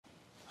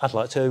I'd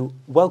like to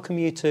welcome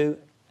you to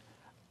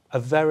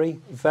a very,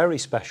 very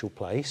special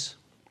place.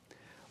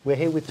 We're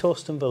here with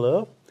Torsten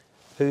Valeur,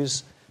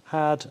 who's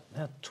had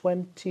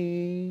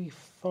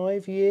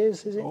 25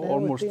 years, is it now?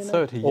 Almost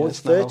 30 years.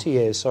 Almost 30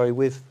 years, sorry,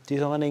 with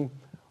designing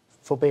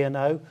for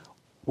B&O,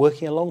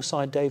 working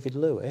alongside David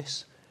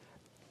Lewis,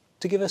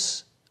 to give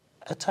us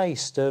a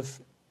taste of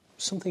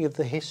something of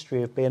the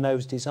history of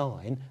B&O's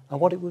design and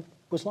what it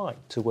was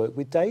like to work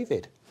with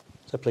David.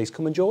 So please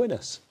come and join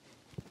us.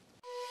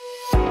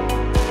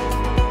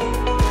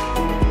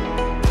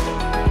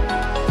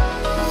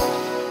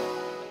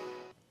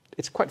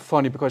 It's quite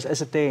funny because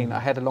as a Dane, I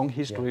had a long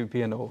history with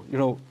B&O, you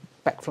know,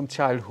 back from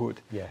childhood.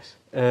 Yes.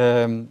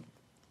 I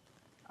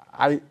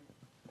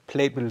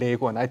played with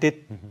Lego, and I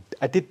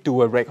did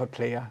do a record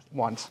player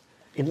once.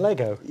 In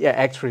Lego? Yeah,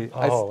 actually.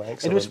 Oh,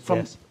 excellent. It was from,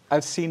 yes.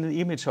 I've seen an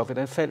image of it,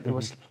 and I felt it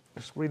was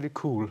really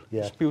cool.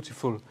 Yeah. It was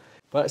beautiful.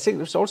 But I think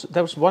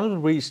that was one of the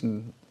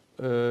reasons,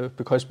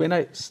 because when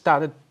I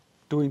started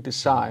doing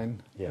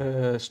design,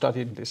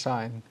 studying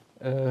design,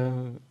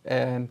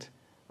 and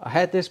I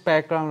had this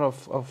background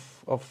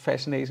of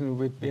fascination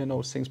with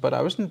B&O things, but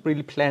I wasn't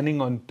really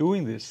planning on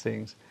doing these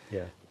things.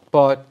 Yeah.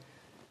 But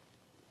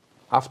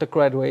after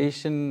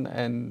graduation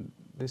and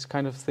this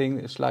kind of thing,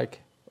 it's like,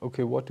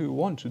 okay, what do you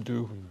want to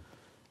do?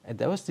 And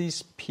there was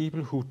these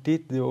people who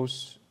did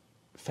those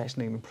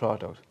fascinating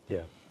products.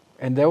 Yeah.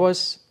 And there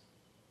was,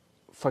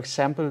 for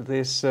example,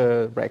 this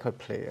record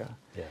player.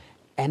 Yeah.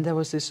 And there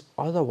was this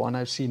other one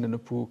I've seen in a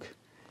book,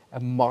 a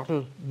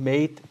model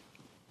made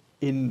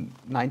in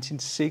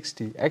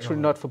 1960, actually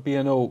not for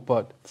B&O,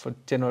 but for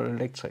General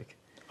Electric.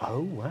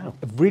 Oh, wow.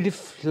 A really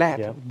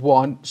flat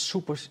one,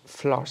 super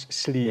flush,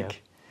 sleek. Yeah.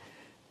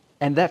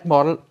 And that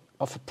model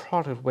of a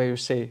product where you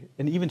say,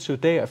 and even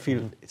today I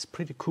feel it's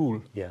pretty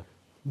cool,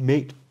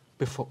 made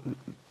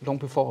long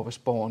before I was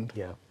born.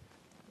 Yeah.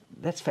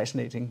 That's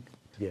fascinating.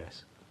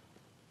 Yes.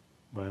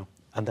 Well,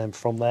 and then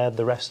from there,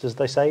 the rest, as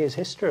they say, is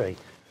history.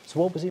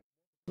 So what was it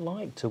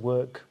like to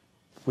work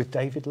with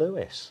David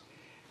Lewis?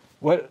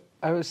 Well,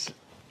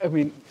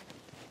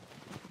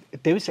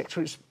 David's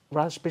actually a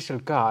rather special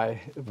guy,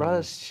 a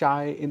rather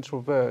shy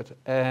introvert,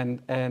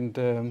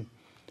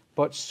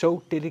 but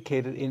so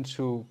dedicated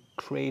into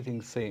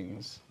creating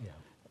things. Yeah.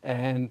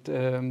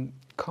 And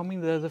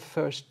coming there the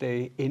first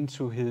day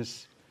into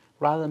his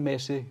rather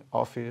messy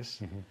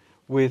office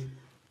with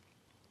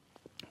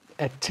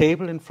a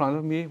table in front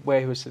of me where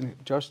he was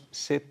just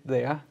sit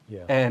there,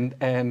 and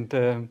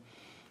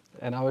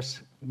I was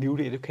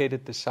newly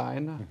educated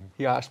designer.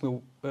 He asked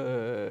me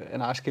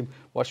and asked him,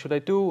 what should I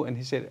do? And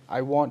he said,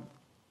 I want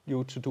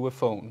you to do a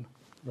phone,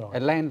 a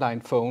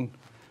landline phone,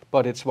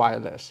 but it's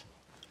wireless.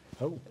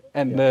 Oh.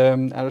 And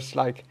I was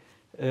like,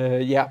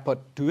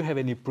 but do you have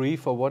any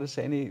brief or what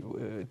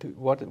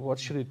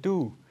should it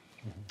do?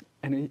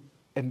 And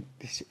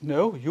he said,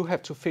 no, you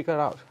have to figure it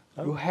out.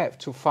 Oh. You have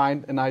to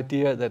find an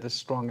idea that is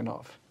strong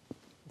enough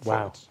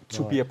for it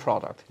to be a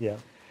product. Yeah.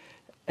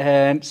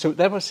 And so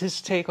that was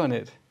his take on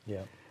it.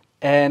 Yeah.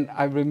 And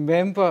I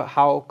remember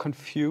how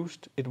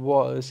confused it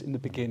was in the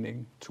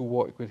beginning to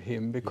work with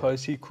him,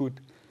 because he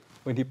could,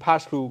 when he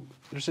passed through,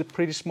 it was a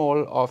pretty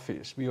small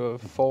office. We were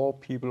 4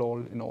 people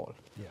all in all.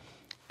 Yeah.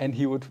 And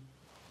he would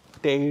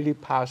daily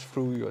pass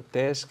through your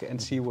desk and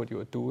see what you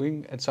were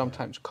doing and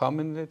sometimes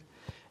comment it.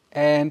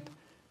 And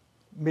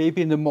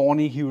maybe in the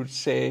morning he would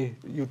say,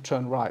 you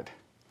turn right.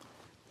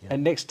 Yeah.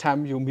 And next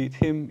time you meet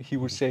him, he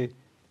would say,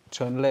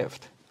 turn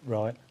left.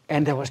 Right.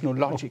 And there was no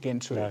logic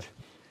into it.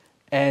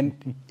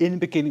 And in the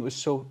beginning it was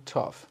so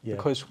tough,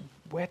 because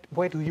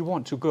where do you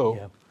want to go?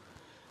 Yeah.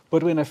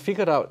 But when I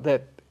figured out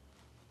that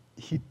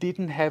he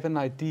didn't have an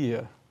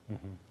idea,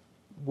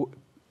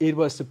 it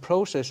was the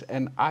process,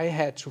 and I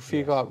had to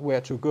figure out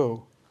where to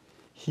go.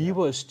 He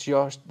was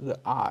just the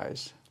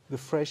eyes, the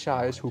fresh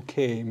eyes who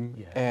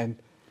came and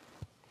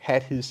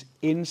had his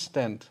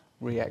instant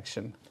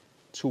reaction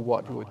to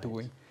what you were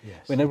doing.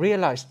 Yes. When I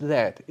realized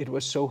that, it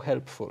was so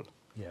helpful.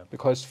 Yeah.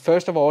 Because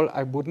first of all,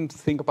 I wouldn't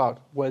think about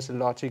where's the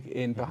logic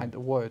in behind the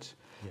words.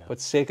 Yeah. But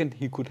second,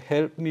 he could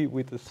help me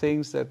with the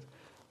things that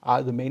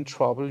are the main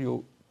trouble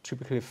you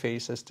typically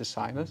face as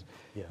designers,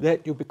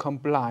 that you become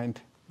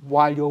blind.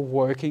 While you're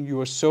working,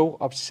 you are so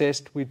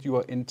obsessed with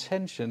your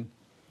intention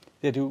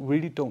that you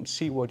really don't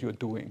see what you're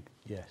doing.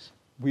 Yes.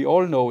 We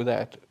all know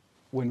that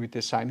when we're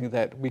designing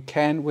that. We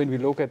can, when we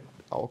look at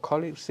our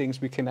colleagues'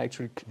 things, we can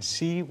actually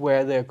see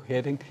where they're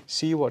heading,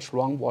 see what's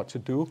wrong, what to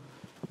do.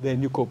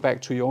 Then you go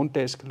back to your own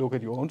desk, look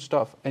at your own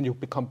stuff, and you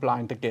become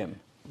blind again.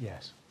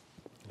 Yes.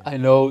 I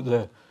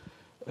know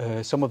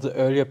some of the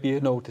earlier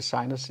B&O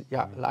designers,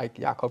 like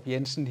Jacob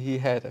Jensen, he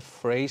had a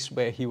phrase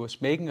where he was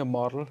making a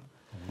model,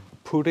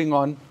 putting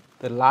on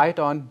the light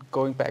on,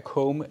 going back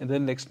home, and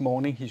then next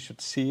morning he should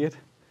see it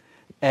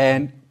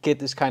and get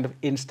this kind of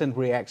instant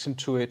reaction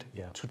to it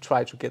to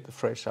try to get the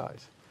fresh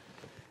eyes.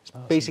 It's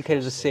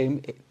basically the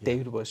same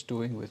David was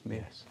doing with me.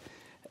 Yes.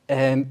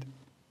 And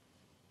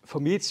for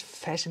me, it's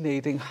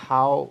fascinating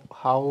how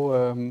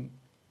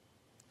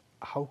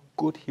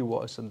good he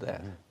was on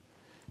that.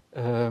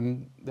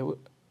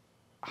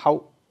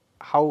 How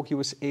how he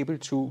was able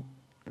to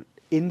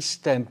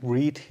instant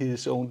read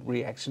his own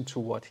reaction to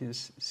what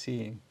he's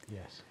seeing.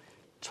 Yes.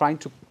 Trying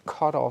to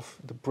cut off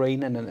the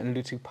brain and an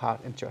analytic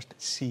part and just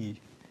see.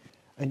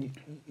 And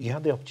you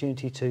had the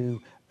opportunity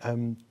to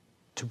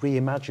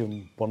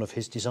reimagine one of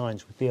his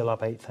designs with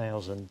Beolab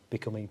 8000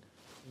 becoming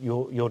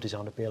your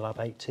design of Beolab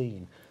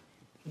 18.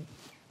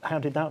 How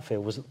did that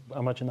feel? I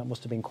imagine that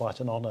must have been quite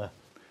an honour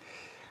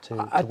to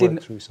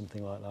work through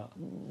something like that.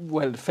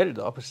 Well, it felt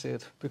the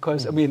opposite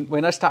because, I mean,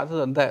 when I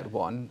started on that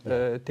one,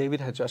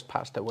 David had just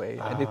passed away,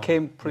 and it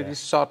came pretty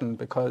sudden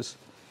because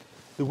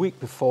the week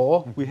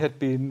before we had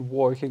been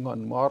working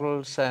on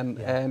models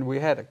and we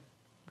had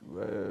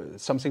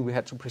something we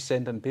had to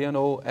present on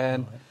B&O,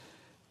 and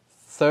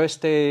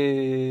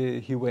Thursday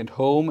he went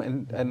home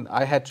and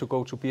I had to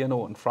go to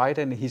B&O on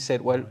Friday, and he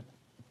said, well,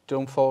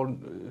 don't fall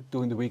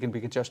during the weekend, we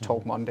can just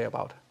talk Monday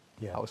about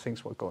how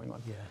things were going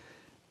on.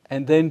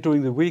 And then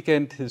during the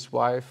weekend, his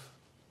wife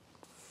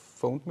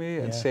phoned me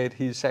and said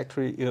he's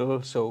actually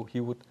ill, so he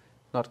would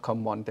not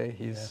come Monday.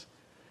 He's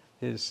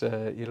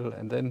ill.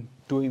 And then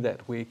during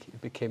that week, it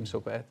became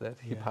so bad that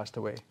he passed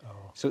away.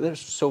 Oh. So that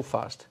was so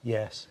fast.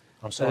 Yes.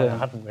 I'm sorry, I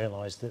hadn't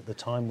realised that the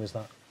time was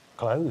that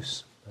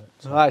close.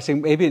 But, I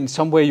think maybe in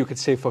some way you could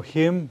say for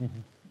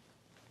him,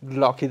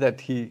 lucky that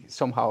he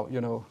somehow,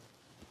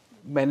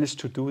 managed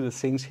to do the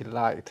things he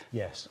liked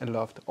and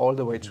loved all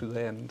the way to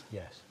the end.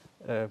 Yes.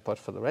 But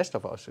for the rest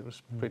of us, it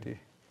was pretty.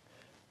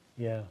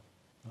 Yeah,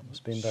 that must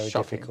have been very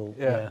shocking. difficult.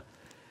 Yeah.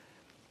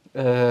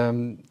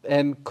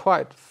 And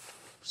quite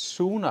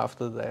soon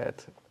after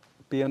that,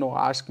 B&O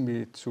asked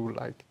me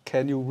to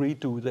can you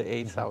redo the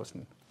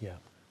 8000? Yeah.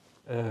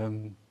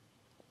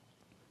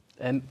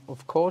 And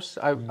of course,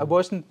 I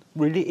wasn't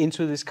really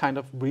into this kind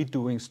of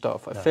redoing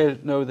stuff. I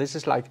felt, no, this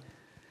is like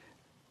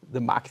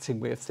the marketing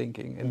way of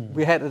thinking. And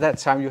we had, at that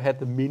time, you had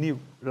the mini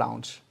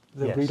launch,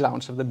 the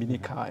relaunch of the mini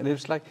car. And it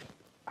was like,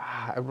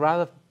 I'd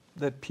rather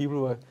that people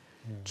were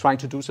trying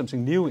to do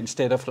something new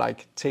instead of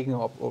taking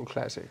up old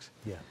classics.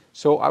 Yeah.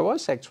 So I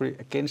was actually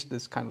against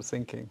this kind of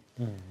thinking.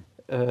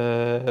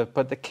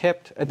 But they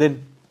kept, and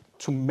then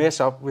to mess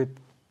up with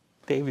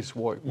David's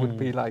work would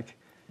be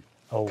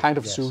kind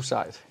of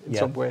suicide in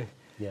some way.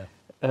 Yeah.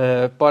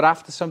 But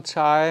after some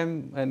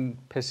time and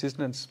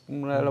persistence,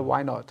 well,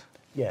 why not?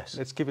 Yes.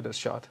 Let's give it a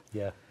shot.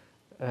 Yeah.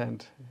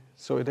 And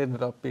so it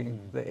ended up being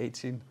the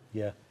 18.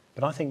 Yeah.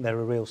 But I think they're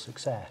a real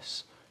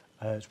success.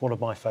 It's one of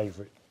my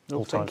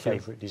all-time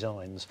favourite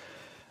designs.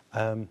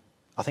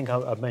 I think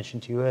I've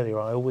mentioned to you earlier,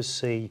 I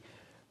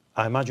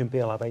imagine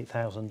Beolab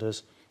 8000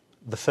 as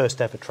the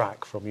first ever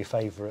track from your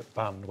favourite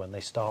band when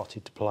they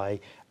started to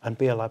play, and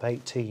Beolab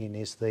 18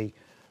 is the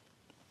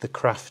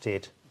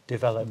crafted,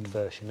 developed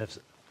version of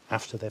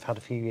after they've had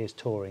a few years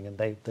touring, and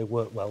they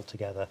work well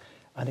together.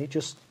 And it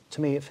just,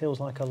 to me, it feels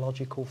like a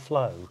logical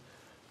flow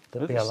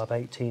that Beolab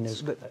 18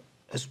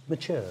 has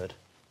matured.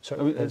 So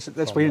I mean,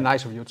 that's really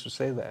nice of you to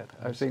say that,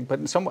 I think. But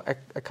in some way,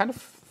 I kind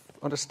of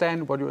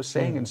understand what you were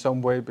saying in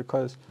some way,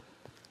 because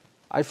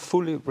I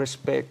fully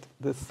respect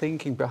the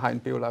thinking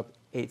behind Beolab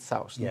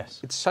 8000. Yes.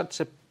 It's such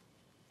a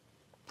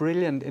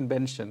brilliant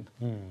invention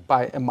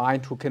by a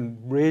mind who can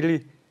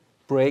really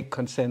break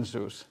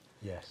consensus.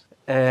 Yes.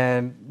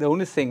 And the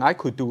only thing I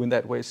could do in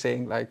that way is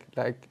saying,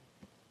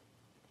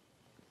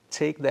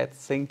 take that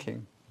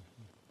thinking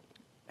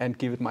and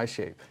give it my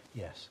shape.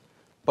 Yes.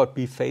 But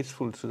be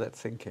faithful to that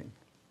thinking.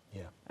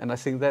 Yeah. And I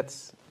think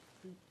that's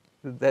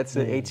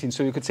the 18.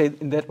 So you could say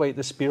in that way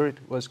the spirit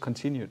was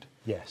continued.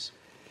 Yes.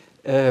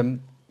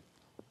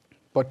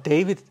 But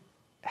David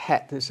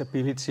had this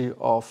ability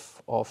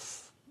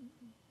of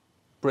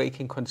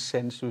breaking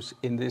consensus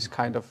in this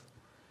kind of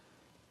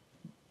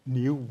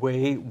new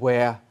way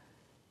where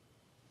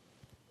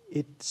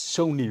it's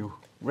so new,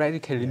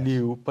 radically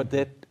new, but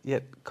that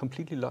yet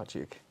completely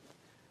logic,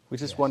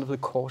 which is one of the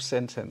core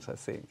sentences, I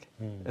think,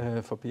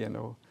 for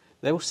B&O.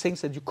 There were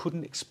things that you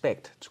couldn't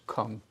expect to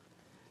come.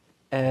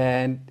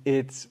 And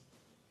it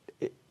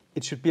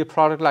should be a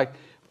product like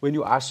when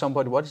you ask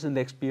somebody, what is the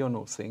next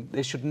B&O thing?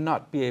 They should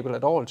not be able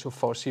at all to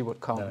foresee what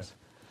comes. No.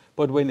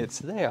 But when it's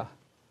there,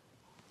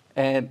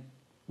 and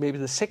maybe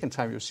the second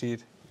time you see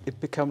it, it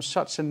becomes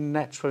such a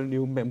natural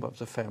new member of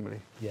the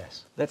family.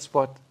 Yes. That's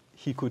what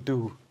he could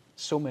do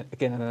so many,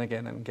 again and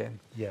again and again.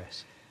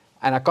 Yes.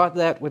 And I got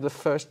that with the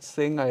first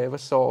thing I ever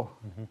saw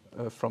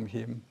from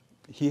him.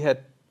 He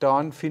had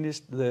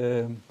finished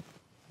the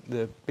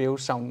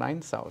Beosound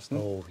 9000.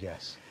 Oh,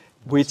 yes.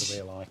 That's which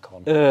a real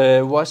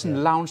icon. Wasn't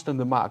launched on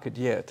the market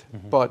yet,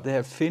 but he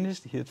had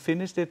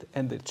finished it,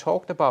 and they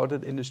talked about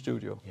it in the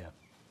studio. Yeah.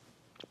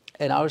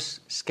 And I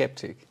was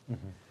skeptic.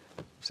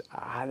 So,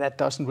 that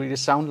doesn't really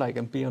sound like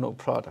a B&O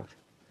product.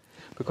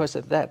 Because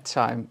at that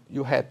time,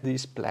 you had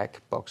these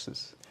black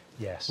boxes.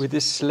 Yes. With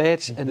this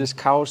sledge and this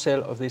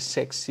carousel of these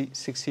six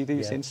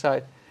CDs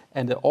inside,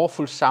 and the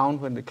awful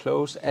sound when they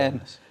close,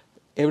 and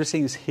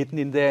everything is hidden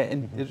in there,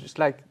 and it was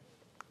like,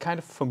 kind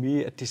of for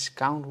me, a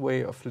discount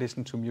way of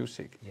listening to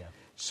music. Yeah.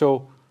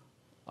 So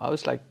I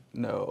was like,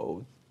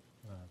 no.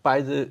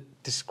 By the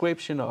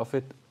description of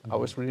it, I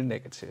was really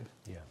negative.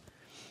 Yeah.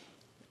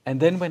 And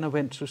then when I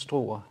went to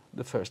Struer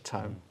the first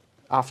time,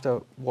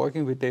 after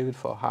working with David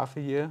for half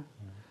a year,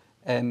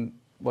 and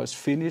was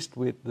finished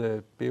with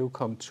the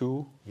Beocom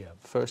 2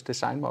 first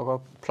design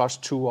mock-up, plus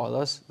 2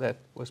 others that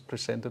was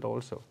presented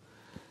also.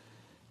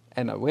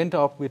 And I went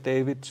up with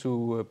David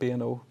to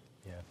B&O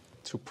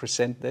to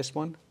present this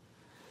one.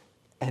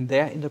 And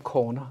there in the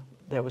corner,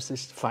 there was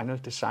this final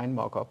design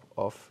mock-up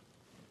of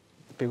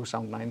the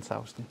Beosound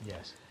 9000.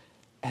 Yes.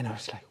 And I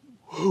was like,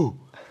 whoa,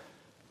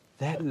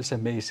 that is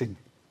amazing.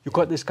 You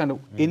got this kind of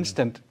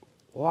instant,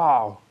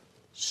 wow,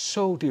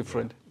 so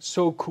different,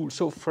 so cool,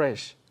 so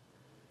fresh,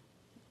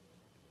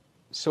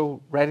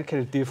 so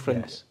radically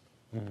different,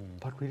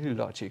 but really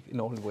logic in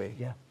all the way.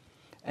 Yeah.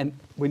 And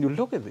when you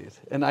look at it,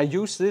 and I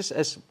use this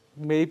as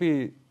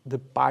maybe the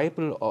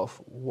Bible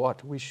of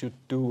what we should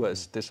do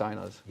as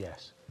designers.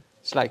 Yes.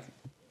 It's like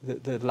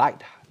the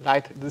light,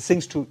 the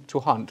things to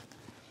hunt.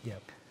 Yeah.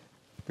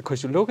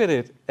 Because you look at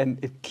it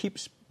and it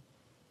keeps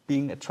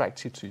being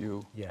attracted to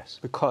you. Yes.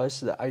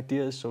 Because the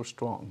idea is so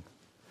strong.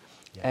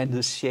 Yeah. And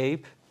the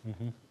shape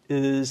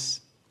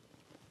is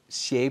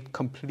shaped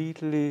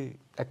completely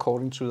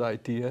according to the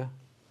idea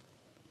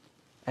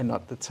and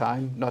not the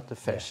time, not the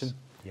fashion.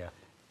 Yes.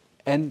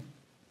 Yeah. And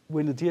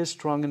when the idea is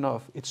strong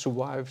enough, it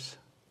survives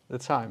the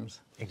times.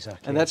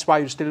 Exactly. And that's why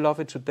you still love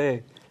it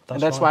today.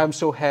 And that's why I'm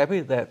so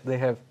happy that they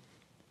have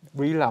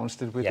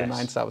relaunched it with the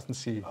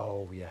 9000C.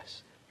 Oh,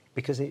 yes.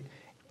 Because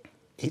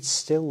it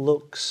still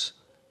looks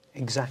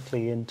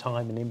exactly in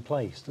time and in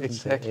place,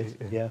 doesn't it?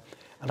 Yeah.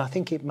 And I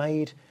think it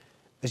made,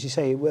 as you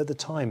say, at the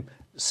time,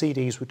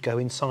 CDs would go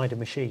inside a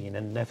machine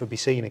and never be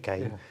seen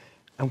again. Yeah.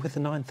 And with the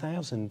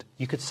 9000,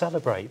 you could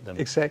celebrate them.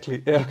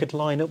 Exactly. Yeah. You could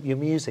line up your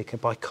music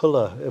by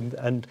colour,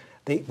 and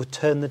it would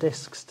turn the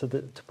discs to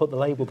put the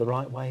label the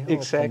right way up.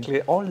 Exactly.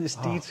 And all these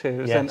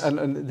details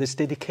and this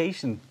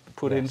dedication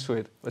put into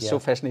it was so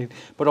fascinating.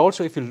 But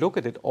also, if you look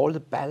at it, all the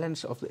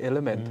balance of the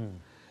element,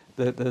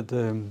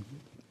 the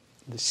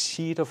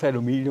sheet of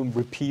aluminium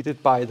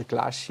repeated by the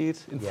glass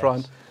sheet in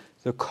front,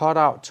 the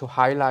cutout to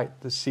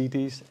highlight the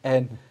CDs,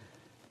 and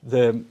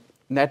the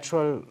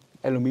natural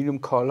aluminium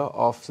color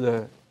of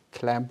the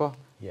clamper.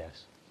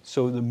 Yes.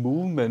 So the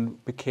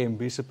movement became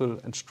visible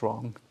and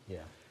strong.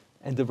 Yeah.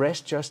 And the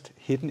rest just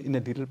hidden in a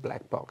little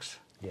black box.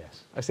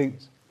 Yes. I think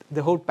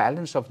the whole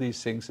balance of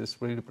these things is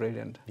really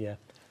brilliant. Yeah.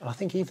 And I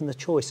think even the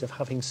choice of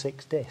having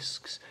 6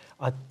 discs.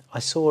 I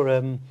saw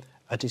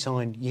a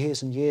design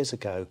years and years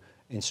ago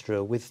in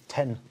Struer with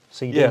 10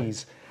 CDs.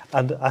 Yeah.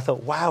 And I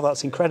thought, wow,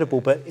 that's incredible,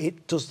 but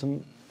it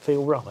doesn't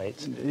feel right.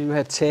 You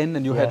had 10,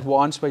 and you had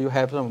ones where you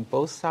have them on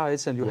both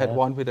sides, and you had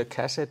one with a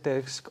cassette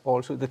disc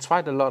also. They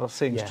tried a lot of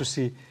things to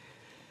see.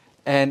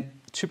 And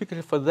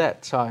typically for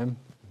that time,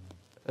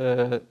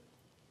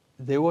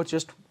 they were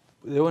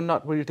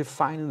not really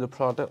defining the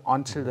product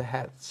until they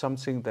had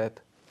something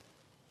that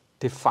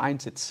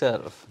defines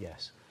itself.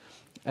 Yes.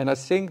 And I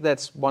think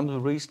that's one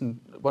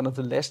of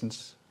the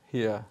lessons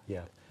here.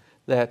 Yeah.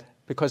 That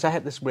because I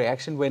had this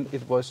reaction when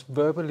it was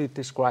verbally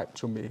described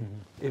to me,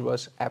 it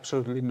was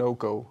absolutely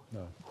no-go.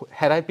 No.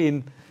 Had I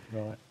been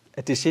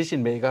a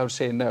decision maker, I would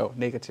say no,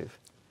 negative.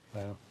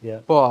 Wow. Yeah.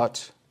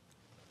 But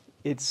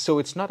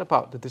it's not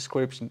about the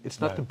description.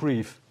 It's not the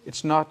brief.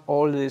 It's not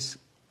all this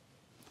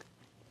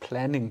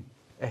planning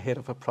ahead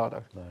of a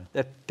product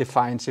that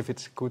defines if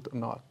it's good or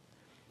not.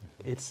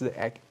 It's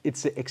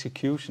the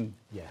execution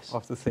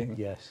of the thing.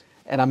 Yes.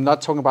 And I'm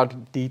not talking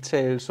about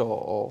details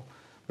or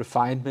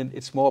refinement.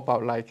 It's more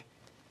about like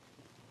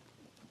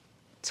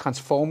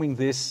transforming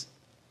this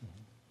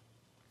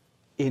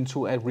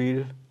into a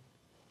real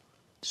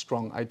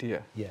strong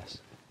idea. Yes.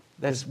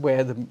 That's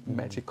where the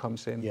magic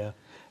comes in. Yeah.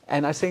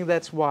 And I think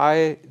that's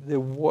why they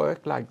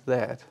work like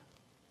that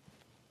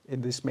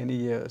in this many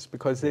years,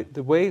 because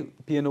the way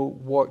B&O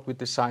worked with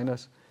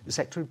designers is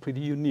actually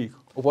pretty unique,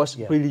 or was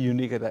really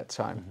unique at that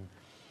time.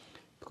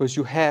 Because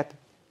you had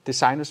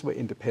designers who were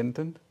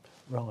independent,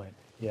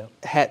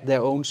 had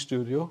their own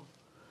studio,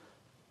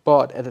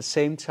 but at the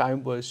same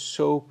time was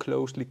so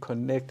closely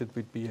connected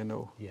with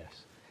B&O.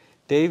 Yes.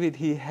 David,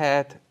 he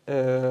had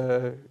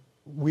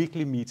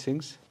weekly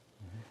meetings.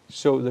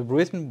 So the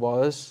rhythm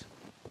was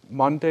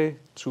Monday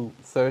to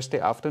Thursday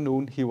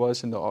afternoon, he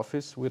was in the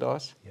office with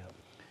us. Yeah.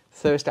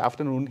 Thursday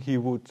afternoon, he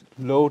would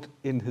load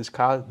in his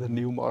car the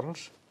new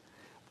models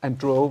and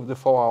drove the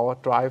 4-hour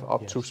drive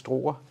up to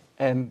Struer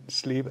and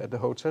sleep at the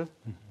hotel.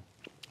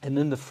 And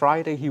then the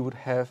Friday, he would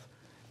have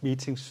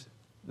meetings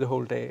the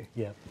whole day.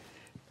 Yeah.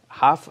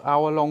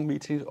 Half-hour-long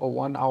meetings or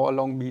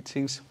 1-hour-long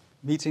meetings,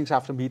 meetings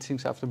after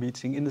meetings after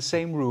meeting in the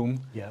same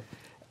room,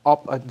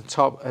 up at the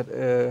top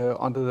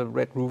under the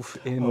red roof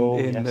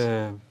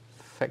in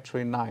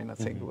Factory 9, I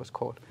think it was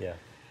called. Yeah.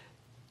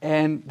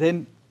 And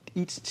then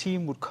each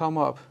team would come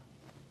up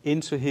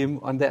into him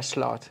on their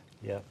slot,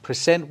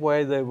 present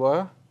where they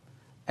were,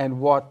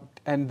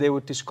 and they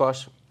would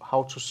discuss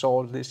how to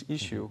solve this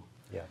issue.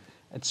 Yeah.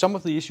 And some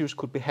of the issues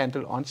could be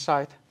handled on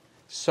site.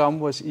 Some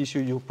was issue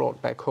you brought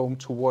back home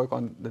to work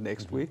on the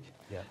next week.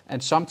 Yeah.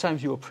 And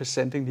sometimes you were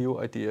presenting new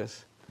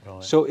ideas.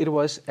 Right. So it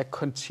was a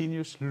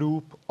continuous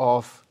loop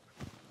of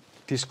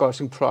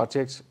discussing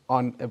projects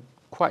on a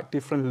quite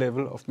different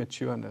level of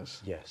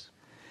matureness. Yes.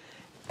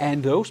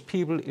 And those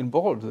people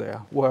involved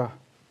there were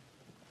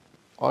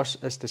us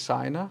as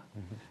designer,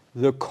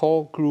 the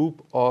core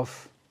group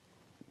of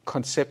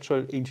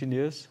conceptual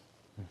engineers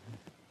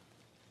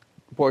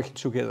working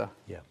together.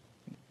 Yeah.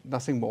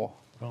 Nothing more.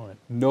 Right.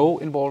 No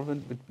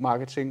involvement with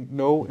marketing,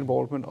 no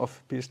involvement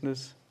of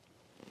business,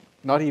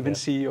 not even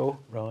CEO.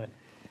 Right.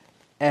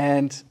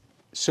 And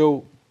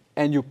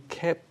you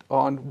kept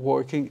on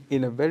working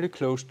in a very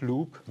closed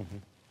loop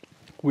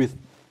with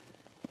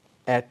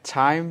a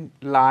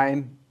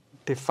timeline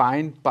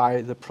defined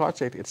by the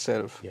project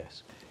itself.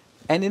 Yes.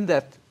 And in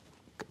that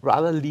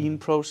rather lean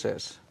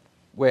process,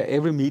 where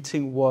every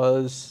meeting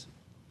was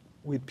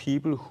with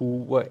people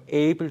who were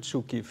able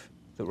to give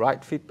the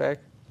right feedback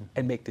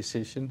and make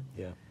decision,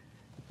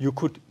 you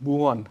could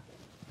move on.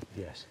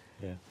 Yes.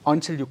 Yeah.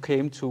 Until you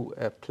came to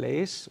a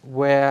place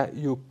where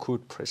you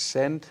could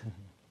present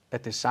a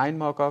design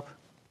mock-up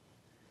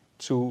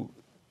to,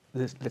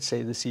 let's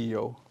say, the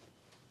CEO.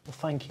 Well,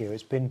 thank you.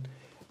 It's been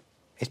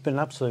an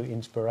absolute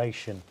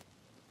inspiration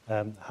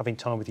having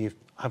time with you,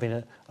 having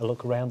a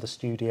look around the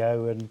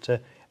studio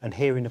and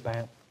hearing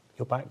about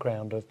your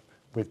background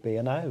with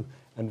B&O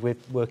and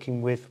with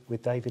working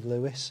with David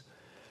Lewis.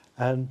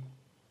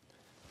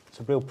 It's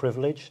a real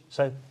privilege.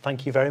 So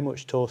thank you very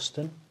much,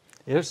 Torsten.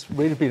 It's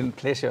really been a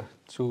pleasure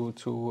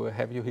to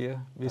have you here,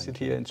 visit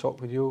here and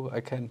talk with you.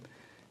 I can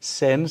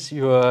sense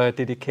your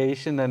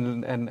dedication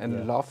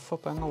and love for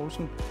Bang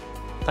Olufsen.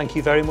 Thank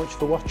you very much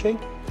for watching,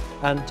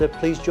 and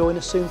please join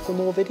us soon for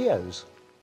more videos.